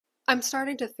I'm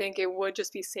starting to think it would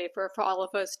just be safer for all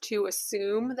of us to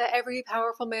assume that every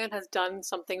powerful man has done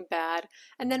something bad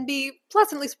and then be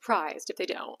pleasantly surprised if they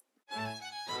don't.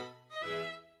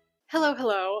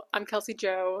 Hello, I'm Kelsey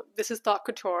Joe, this is Thought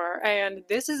Couture, and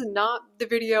this is not the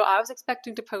video I was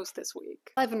expecting to post this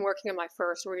week. I've been working on my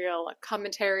first real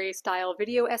commentary-style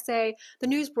video essay. The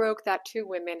news broke that two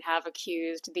women have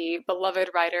accused the beloved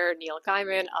writer Neil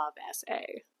Gaiman of SA.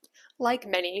 Like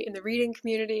many in the reading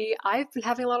community, I've been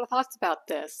having a lot of thoughts about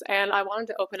this, and I wanted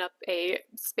to open up a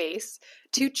space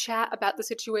to chat about the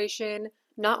situation,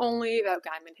 not only about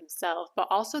Gaiman himself, but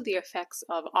also the effects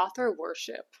of author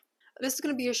worship. This is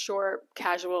going to be a short,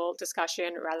 casual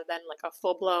discussion rather than like a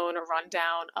full-blown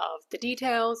rundown of the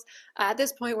details. At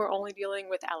this point, we're only dealing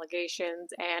with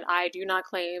allegations, and I do not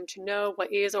claim to know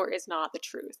what is or is not the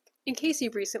truth. In case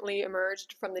you've recently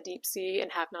emerged from the deep sea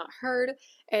and have not heard,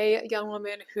 a young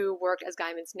woman who worked as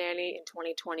Gaiman's nanny in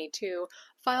 2022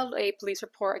 filed a police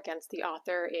report against the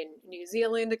author in New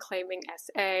Zealand claiming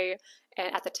SA,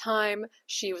 and at the time,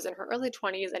 she was in her early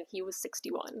 20s and he was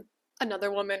 61.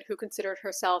 Another woman who considered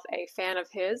herself a fan of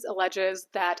his alleges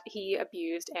that he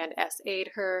abused and SA'd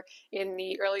her in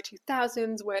the early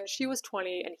 2000s when she was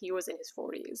 20 and he was in his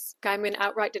 40s. Gaiman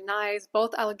outright denies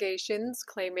both allegations,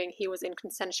 claiming he was in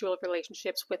consensual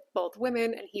relationships with both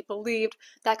women and he believed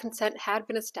that consent had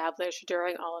been established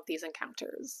during all of these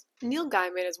encounters. Neil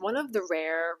Gaiman is one of the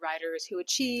rare writers who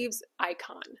achieves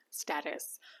icon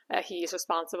status. He's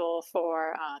responsible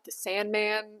for the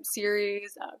Sandman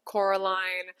series,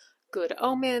 Coraline, Good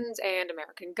Omens, and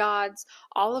American Gods,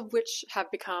 all of which have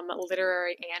become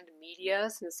literary and media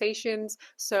sensations,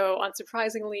 so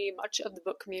unsurprisingly, much of the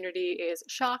book community is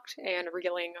shocked and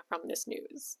reeling from this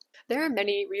news. There are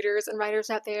many readers and writers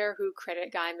out there who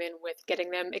credit Gaiman with getting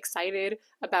them excited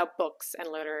about books and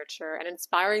literature and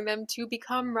inspiring them to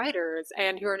become writers,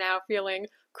 and who are now feeling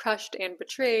crushed and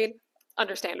betrayed,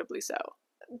 understandably so.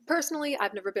 Personally,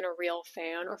 I've never been a real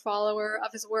fan or follower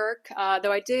of his work,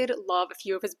 though I did love a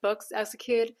few of his books as a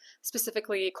kid,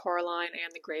 specifically Coraline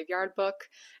and The Graveyard Book,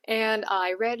 and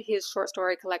I read his short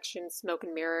story collection Smoke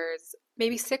and Mirrors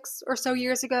maybe 6 or so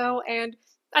years ago, and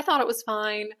I thought it was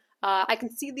fine. I can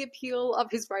see the appeal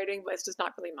of his writing, but it's just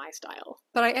not really my style.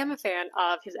 But I am a fan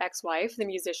of his ex-wife, the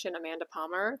musician Amanda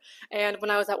Palmer, and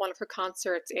when I was at one of her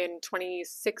concerts in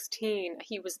 2016,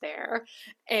 he was there,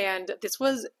 and this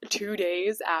was 2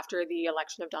 days after the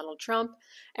election of Donald Trump,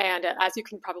 and as you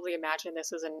can probably imagine,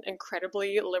 this was an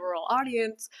incredibly liberal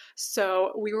audience,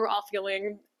 so we were all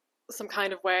feeling some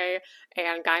kind of way,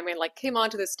 and Gaiman came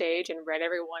onto the stage and read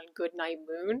everyone Goodnight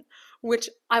Moon, which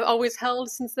I've always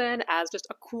held since then as just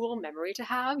a cool memory to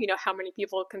have. You know, how many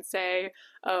people can say,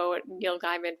 oh, Neil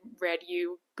Gaiman read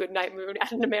you Goodnight Moon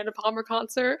at an Amanda Palmer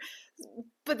concert?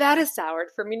 But that is soured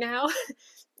for me now,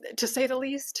 to say the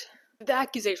least. The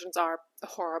accusations are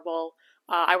horrible.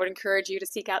 I would encourage you to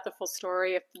seek out the full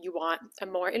story if you want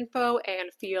more info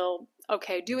and feel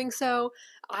okay doing so.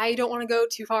 I don't want to go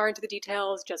too far into the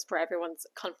details just for everyone's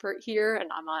comfort here, and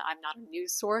I'm not a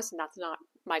news source, and that's not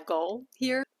my goal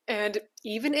here. And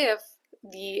even if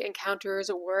the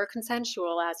encounters were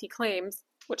consensual, as he claims,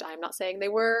 which I'm not saying they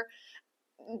were,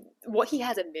 what he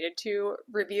has admitted to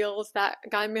reveals that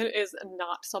Gaiman is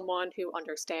not someone who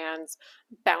understands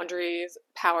boundaries,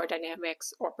 power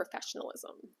dynamics, or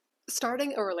professionalism.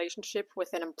 Starting a relationship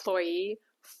with an employee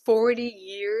 40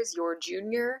 years your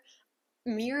junior,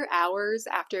 mere hours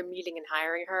after meeting and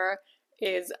hiring her,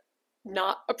 is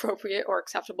not appropriate or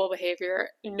acceptable behavior,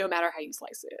 no matter how you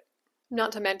slice it.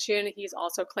 Not to mention, he's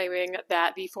also claiming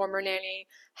that the former nanny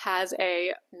has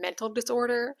a mental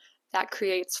disorder that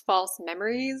creates false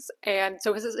memories, and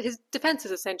so his defense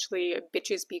is essentially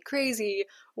bitches be crazy,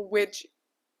 which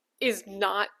is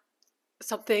not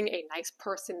something a nice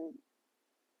person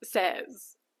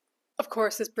says. Of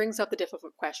course, this brings up the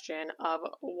difficult question of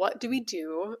what do we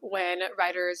do when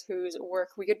writers whose work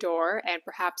we adore and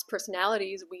perhaps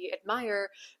personalities we admire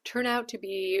turn out to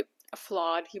be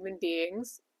flawed human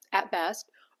beings at best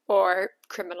or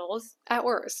criminals at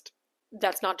worst.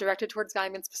 That's not directed towards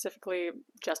Gaiman specifically,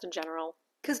 just in general.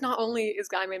 Because not only is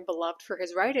Gaiman beloved for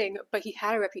his writing, but he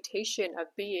had a reputation of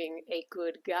being a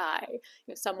good guy. You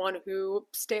know, someone who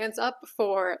stands up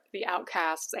for the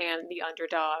outcasts and the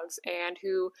underdogs, and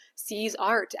who sees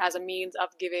art as a means of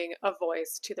giving a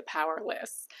voice to the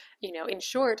powerless. You know, in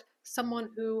short, someone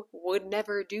who would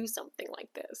never do something like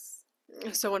this.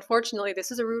 So unfortunately, this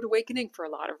is a rude awakening for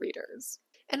a lot of readers.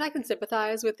 And I can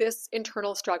sympathize with this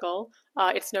internal struggle.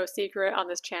 It's no secret on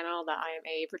this channel that I am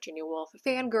a Virginia Woolf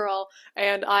fangirl,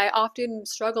 and I often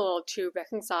struggle to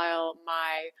reconcile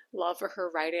my love for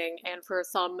her writing and for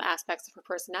some aspects of her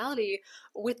personality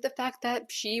with the fact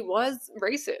that she was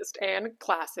racist and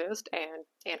classist and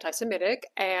anti-Semitic,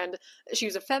 and she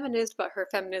was a feminist, but her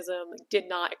feminism did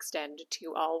not extend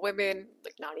to all women,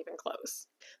 like not even close.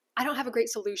 I don't have a great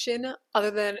solution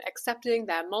other than accepting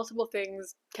that multiple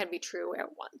things can be true at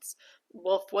once.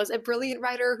 Woolf was a brilliant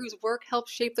writer whose work helped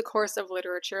shape the course of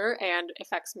literature and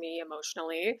affects me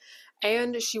emotionally,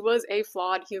 and she was a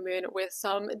flawed human with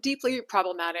some deeply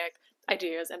problematic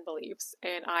ideas and beliefs,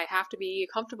 and I have to be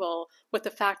comfortable with the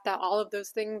fact that all of those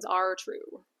things are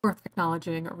true. Worth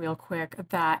acknowledging real quick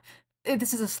that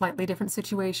this is a slightly different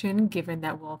situation given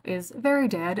that Wolf is very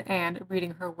dead and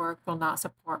reading her work will not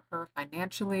support her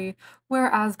financially,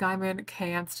 whereas Gaiman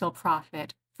can still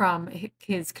profit from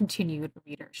his continued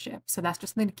readership. So that's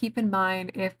just something to keep in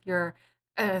mind if you're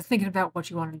thinking about what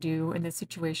you want to do in this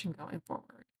situation going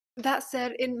forward. That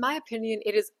said, in my opinion,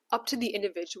 it is up to the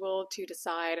individual to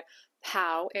decide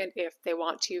how and if they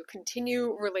want to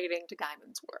continue relating to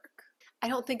Gaiman's work. I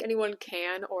don't think anyone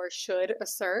can or should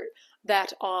assert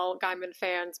that all Gaiman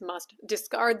fans must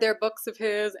discard their books of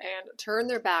his and turn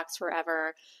their backs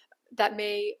forever. That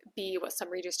may be what some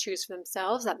readers choose for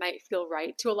themselves. That might feel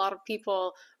right to a lot of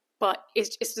people, but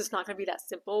it's just not going to be that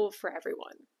simple for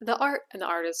everyone. The art and the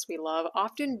artists we love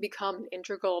often become an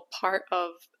integral part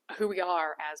of who we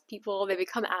are as people. They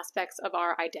become aspects of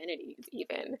our identities,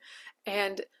 even.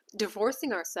 And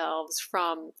divorcing ourselves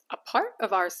from a part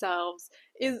of ourselves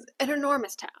is an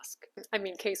enormous task. I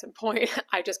mean, case in point,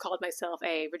 I just called myself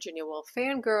a Virginia Woolf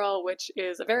fangirl, which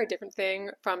is a very different thing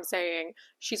from saying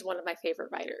she's one of my favorite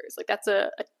writers. Like, that's a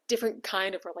different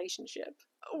kind of relationship.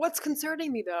 What's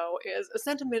concerning me, though, is a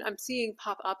sentiment I'm seeing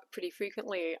pop up pretty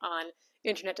frequently on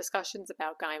internet discussions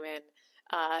about Gaiman.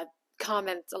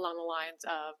 Comments along the lines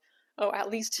of, oh,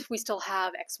 at least we still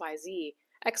have XYZ.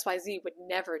 XYZ would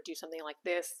never do something like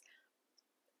this,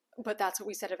 but that's what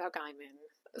we said about Gaiman.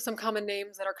 Some common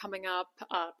names that are coming up,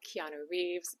 Keanu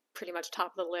Reeves, pretty much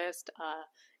top of the list,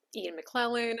 Ian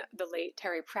McClellan, the late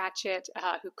Terry Pratchett,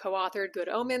 who co-authored Good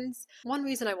Omens. One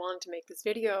reason I wanted to make this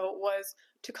video was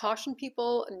to caution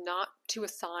people not to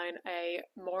assign a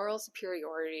moral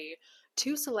superiority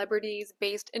to celebrities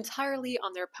based entirely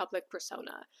on their public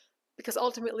persona, because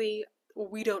ultimately,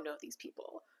 we don't know these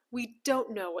people. We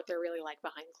don't know what they're really like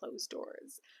behind closed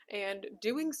doors, and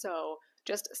doing so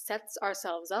just sets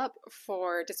ourselves up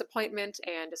for disappointment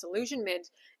and disillusionment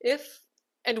if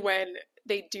and when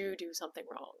they do something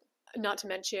wrong. Not to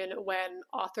mention when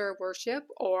author worship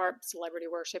or celebrity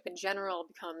worship in general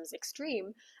becomes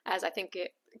extreme, as I think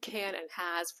it can and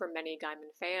has for many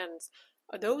Gaiman fans,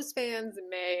 those fans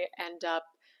may end up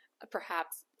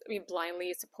perhaps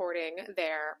blindly supporting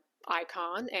their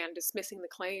icon and dismissing the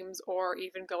claims, or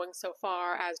even going so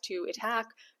far as to attack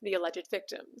the alleged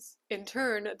victims. In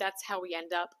turn, that's how we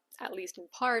end up, at least in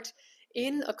part,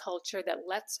 in a culture that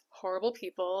lets horrible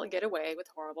people get away with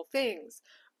horrible things,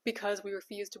 because we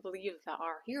refuse to believe that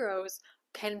our heroes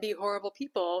can be horrible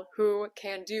people who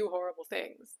can do horrible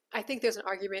things. I think there's an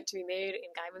argument to be made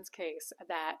in Gaiman's case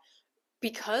that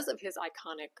because of his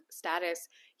iconic status,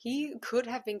 he could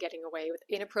have been getting away with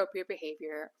inappropriate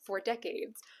behavior for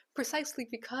decades, precisely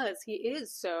because he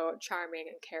is so charming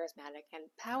and charismatic and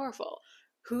powerful.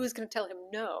 Who's going to tell him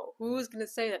no? Who's going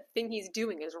to say that the thing he's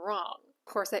doing is wrong?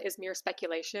 Of course, that is mere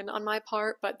speculation on my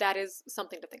part, but that is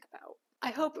something to think about. I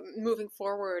hope moving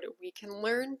forward we can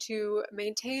learn to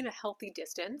maintain a healthy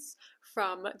distance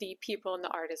from the people and the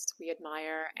artists we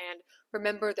admire, and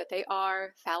remember that they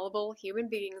are fallible human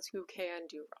beings who can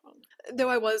do wrong. Though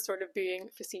I was sort of being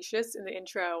facetious in the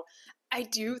intro, I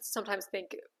do sometimes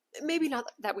think maybe not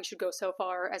that we should go so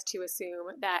far as to assume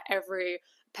that every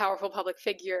powerful public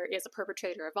figure is a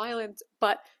perpetrator of violence,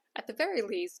 but at the very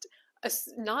least,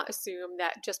 not assume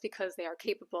that just because they are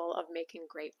capable of making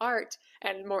great art,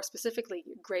 and more specifically,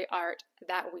 great art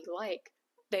that we like,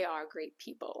 they are great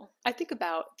people. I think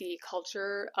about the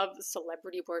culture of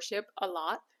celebrity worship a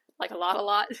lot, like a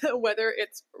lot, whether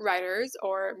it's writers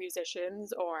or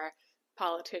musicians or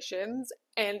politicians,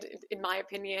 and in my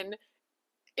opinion,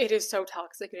 it is so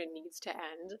toxic and it needs to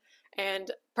end.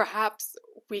 And perhaps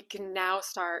we can now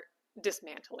start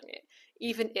dismantling it,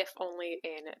 even if only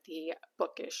in the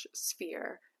bookish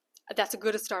sphere. That's as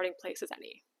good a starting place as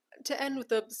any. To end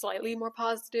with a slightly more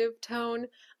positive tone,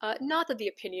 not that the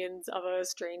opinions of a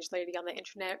strange lady on the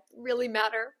internet really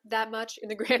matter that much in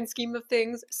the grand scheme of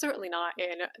things, certainly not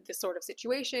in this sort of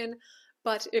situation,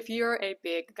 But if you're a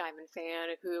big Gaiman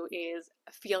fan who is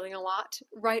feeling a lot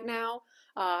right now,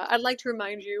 I'd like to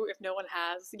remind you, if no one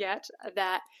has yet,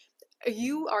 that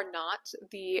you are not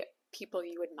the people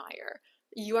you admire.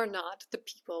 You are not the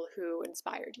people who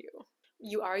inspired you.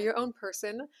 You are your own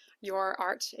person. Your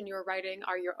art and your writing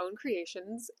are your own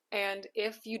creations. And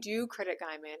if you do credit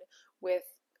Gaiman with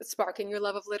sparking your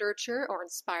love of literature or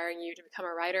inspiring you to become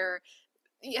a writer,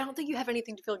 I don't think you have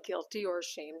anything to feel guilty or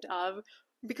ashamed of,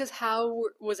 because how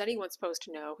was anyone supposed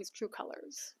to know his true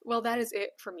colors? Well, that is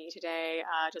it for me today.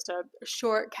 Just a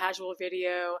short, casual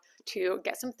video to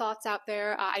get some thoughts out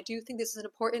there. I do think this is an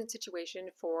important situation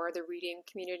for the reading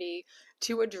community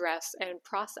to address and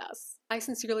process. I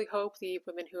sincerely hope the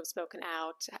women who have spoken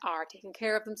out are taking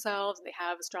care of themselves and they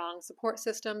have strong support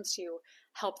systems to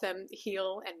help them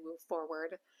heal and move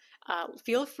forward.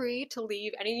 Feel free to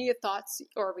leave any thoughts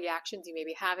or reactions you may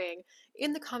be having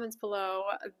in the comments below.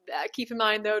 Keep in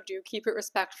mind, though, do keep it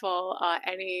respectful.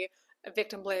 Any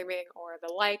victim blaming or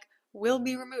the like will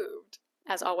be removed.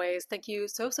 As always, thank you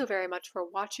so, so very much for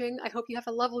watching. I hope you have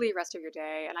a lovely rest of your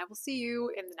day, and I will see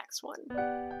you in the next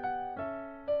one.